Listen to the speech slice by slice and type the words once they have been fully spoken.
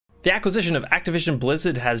The acquisition of Activision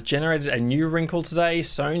Blizzard has generated a new wrinkle today.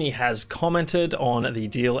 Sony has commented on the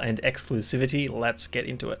deal and exclusivity. Let's get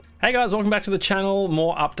into it. Hey guys, welcome back to the channel.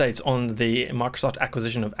 More updates on the Microsoft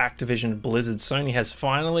acquisition of Activision Blizzard. Sony has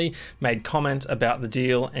finally made comment about the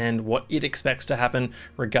deal and what it expects to happen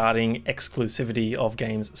regarding exclusivity of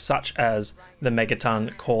games such as the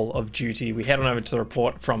Megaton Call of Duty. We head on over to the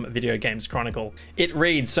report from Video Games Chronicle. It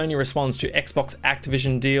reads, Sony responds to Xbox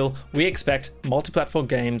Activision deal. We expect multi-platform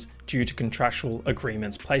games due to contractual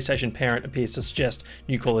agreements. PlayStation parent appears to suggest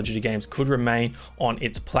new Call of Duty games could remain on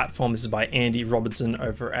its platform. This is by Andy Robertson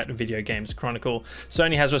over at Video Games Chronicle.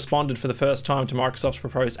 Sony has responded for the first time to Microsoft's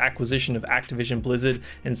proposed acquisition of Activision Blizzard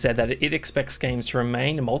and said that it expects games to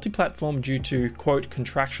remain multi-platform due to, quote,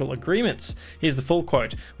 contractual agreements. Here's the full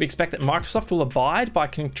quote. We expect that Microsoft will abide by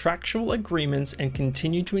contractual agreements and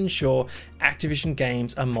continue to ensure Activision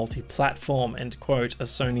games are multi-platform, end quote, a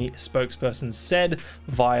Sony spokesperson said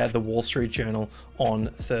via the Wall Street Journal on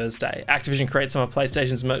Thursday. Activision created some of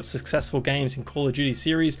PlayStation's most successful games in Call of Duty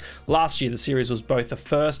series. Last year, the series was both the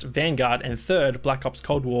first Vanguard and third Black Ops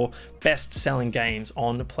Cold War best-selling games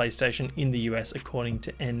on PlayStation in the US, according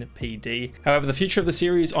to NPD. However, the future of the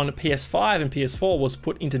series on PS5 and PS4 was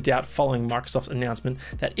put into doubt following Microsoft's announcement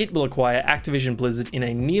that it will acquire Activision Blizzard in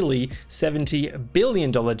a nearly $70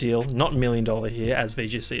 billion deal, not $1 million here, as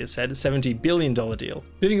VGC has said, $70 billion deal.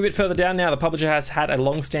 Moving a bit further down now, the publisher has had a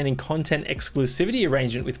long-standing content exclusivity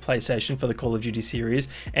arrangement with PlayStation for the Call of Duty series,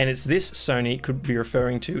 and it's this Sony could be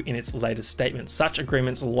referring to in its latest statement. Such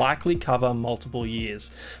agreements likely cover multiple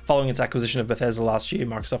years. Following its acquisition of Bethesda last year,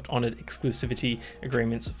 Microsoft honored exclusivity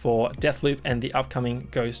agreements for Deathloop and the upcoming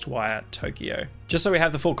Ghostwire Tokyo. Just so we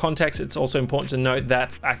have the full context, it's also important to note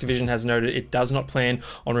that Activision has noted it does not plan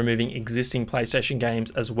on removing existing PlayStation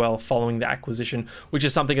games as well following the acquisition, which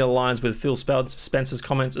is something that aligns with Phil Spencer's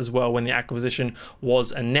comments as well when the acquisition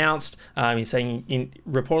was announced. He's saying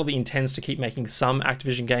reportedly intends to keep making some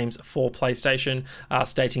Activision games for PlayStation,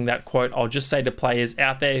 stating that, quote, I'll just say to players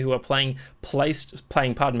out there who are playing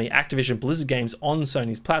Activision Blizzard games on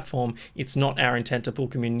Sony's platform, it's not our intent to pull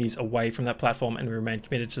communities away from that platform, and we remain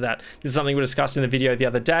committed to that. This is something we discussed in the video the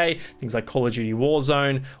other day. Things like Call of Duty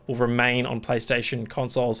Warzone will remain on PlayStation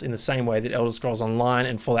consoles in the same way that Elder Scrolls Online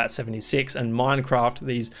and Fallout 76 and Minecraft,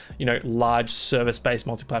 these large service-based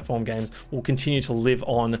multi-platform games, will continue to live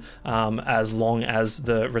on as long as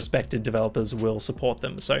the respected developers will support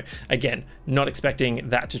them. So again, not expecting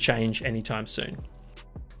that to change anytime soon.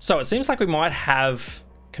 So it seems like we might have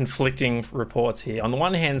conflicting reports here. On the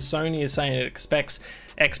one hand, Sony is saying it expects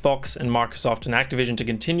Xbox and Microsoft and Activision to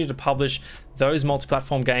continue to publish those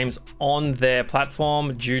multi-platform games on their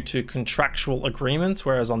platform due to contractual agreements,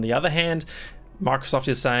 whereas on the other hand, Microsoft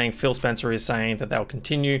is saying, Phil Spencer is saying that they'll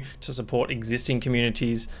continue to support existing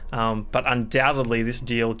communities, but undoubtedly this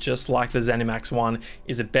deal, just like the ZeniMax one,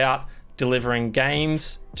 is about delivering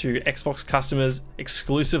games to Xbox customers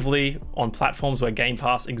exclusively on platforms where Game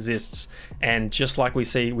Pass exists. And just like we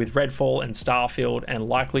see with Redfall and Starfield and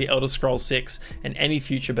likely Elder Scrolls 6 and any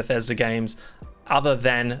future Bethesda games, other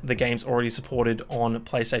than the games already supported on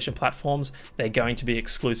PlayStation platforms, they're going to be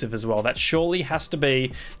exclusive as well. That surely has to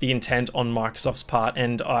be the intent on Microsoft's part,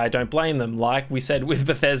 and I don't blame them. Like we said with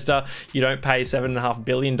Bethesda, you don't pay $7.5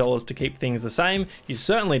 billion to keep things the same. You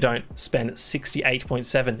certainly don't spend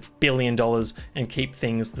 $68.7 billion and keep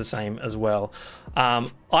things the same as well.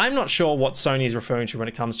 I'm not sure what Sony is referring to when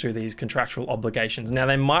it comes to these contractual obligations. Now,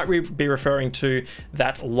 they might be referring to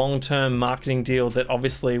that long-term marketing deal that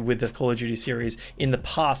obviously with the Call of Duty series in the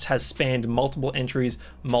past has spanned multiple entries,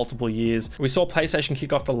 multiple years. We saw PlayStation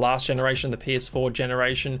kick off the last generation, the PS4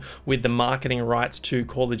 generation, with the marketing rights to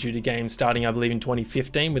Call of Duty games starting, I believe, in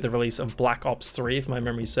 2015 with the release of Black Ops 3, if my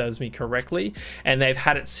memory serves me correctly. And they've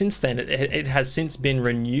had it since then. It has since been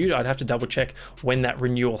renewed. I'd have to double check when that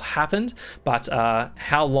renewal happened, but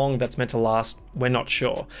how long that's meant to last, we're not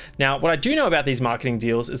sure. Now, what I do know about these marketing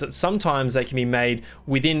deals is that sometimes they can be made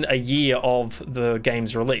within a year of the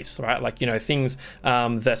game's release, right? Like, things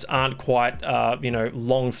that aren't quite,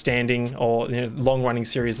 long-standing or long-running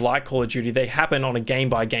series like Call of Duty, they happen on a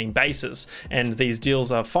game-by-game basis, and these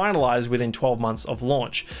deals are finalized within 12 months of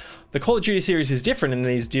launch. The Call of Duty series is different, and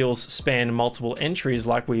these deals span multiple entries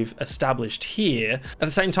like we've established here. At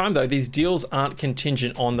the same time though, these deals aren't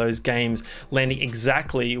contingent on those games landing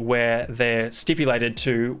exactly where they're stipulated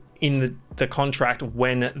to in the contract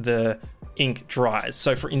when the ink dries.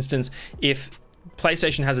 So for instance, if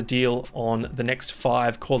PlayStation has a deal on the next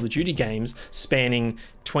 5 Call of Duty games spanning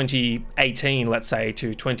 2018, let's say,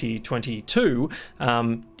 to 2022,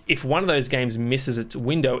 if one of those games misses its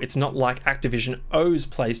window, it's not like Activision owes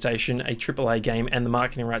PlayStation a AAA game and the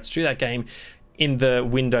marketing rights to that game in the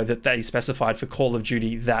window that they specified for Call of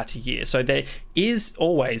Duty that year. So there is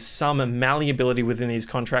always some malleability within these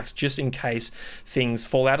contracts just in case things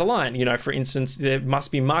fall out of line. You know, for instance, there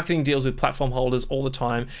must be marketing deals with platform holders all the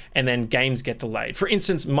time, and then games get delayed. For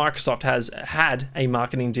instance, Microsoft has had a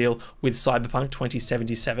marketing deal with Cyberpunk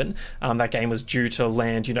 2077. That game was due to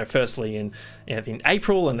land, you know, firstly in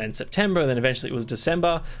April and then September, and then eventually it was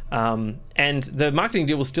December. And the marketing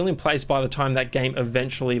deal was still in place by the time that game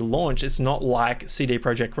eventually launched. It's not like CD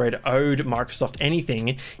Projekt Red owed Microsoft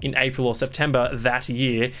anything in April or September that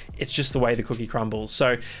year. It's just the way the cookie crumbles.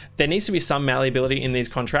 So there needs to be some malleability in these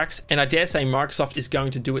contracts, and I dare say Microsoft is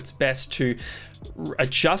going to do its best to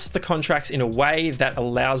adjust the contracts in a way that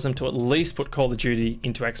allows them to at least put Call of Duty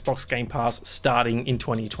into Xbox Game Pass starting in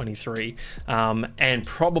 2023, and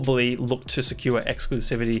probably look to secure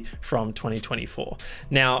exclusivity from 2024.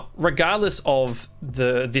 Now, regardless of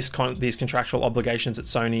these contractual obligations that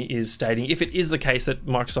Sony is stating, if it is the case that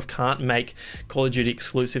Microsoft can't make Call of Duty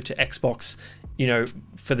exclusive to Xbox, you know,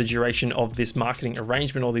 for the duration of this marketing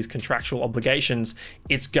arrangement or these contractual obligations,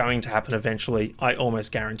 it's going to happen eventually. I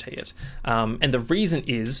almost guarantee it. And the reason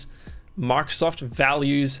is Microsoft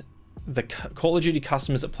values the Call of Duty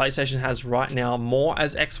customers that PlayStation has right now more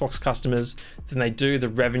as Xbox customers than they do the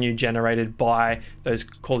revenue generated by those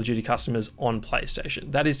Call of Duty customers on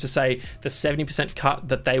PlayStation. That is to say, the 70% cut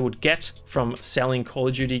that they would get from selling Call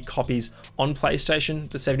of Duty copies on PlayStation,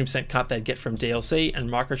 the 70% cut they'd get from DLC and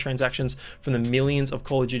microtransactions from the millions of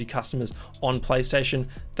Call of Duty customers on PlayStation,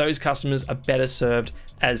 those customers are better served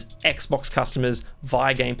as Xbox customers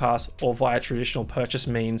via Game Pass or via traditional purchase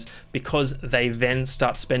means, because they then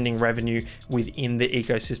start spending revenue within the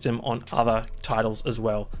ecosystem on other titles as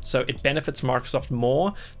well. So it benefits Microsoft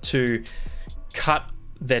more to cut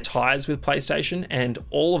their ties with PlayStation and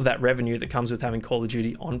all of that revenue that comes with having Call of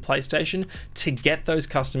Duty on PlayStation to get those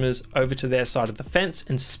customers over to their side of the fence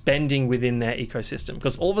and spending within their ecosystem.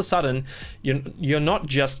 Because all of a sudden, you're not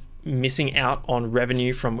just missing out on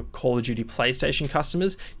revenue from Call of Duty PlayStation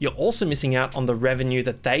customers, you're also missing out on the revenue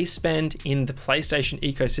that they spend in the PlayStation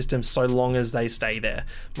ecosystem so long as they stay there.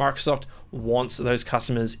 Microsoft wants those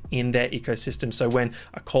customers in their ecosystem, so when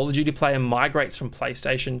a Call of Duty player migrates from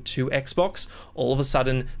PlayStation to Xbox, all of a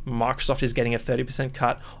sudden Microsoft is getting a 30%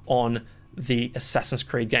 cut on the Assassin's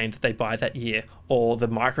Creed game that they buy that year, or the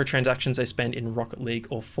microtransactions they spend in Rocket League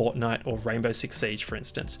or Fortnite or Rainbow Six Siege, for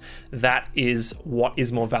instance. That is what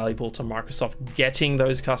is more valuable to Microsoft, getting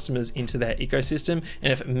those customers into their ecosystem.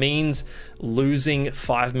 And if it means losing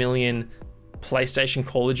 5 million PlayStation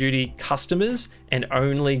Call of Duty customers and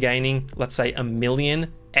only gaining, let's say, 1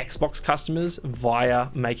 million Xbox customers via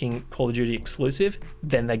making Call of Duty exclusive,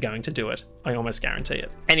 then they're going to do it. I almost guarantee it.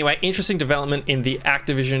 Anyway, interesting development in the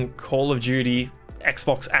Activision Call of Duty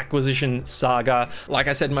Xbox acquisition saga. Like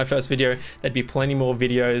I said in my first video, there'd be plenty more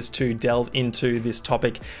videos to delve into this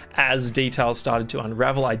topic as details started to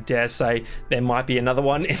unravel. I dare say there might be another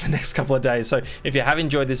one in the next couple of days. So if you have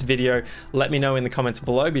enjoyed this video, let me know in the comments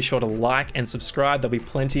below. Be sure to like and subscribe. There'll be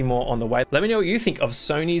plenty more on the way. Let me know what you think of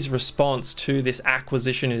Sony's response to this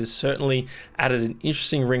acquisition. It has certainly added an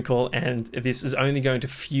interesting wrinkle, and this is only going to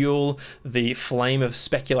fuel the flame of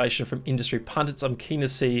speculation from industry pundits. I'm keen to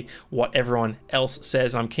see what everyone else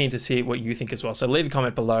says. I'm keen to see what you think as well. So leave a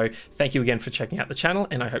comment below. Thank you again for checking out the channel,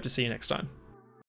 and I hope to see you next time.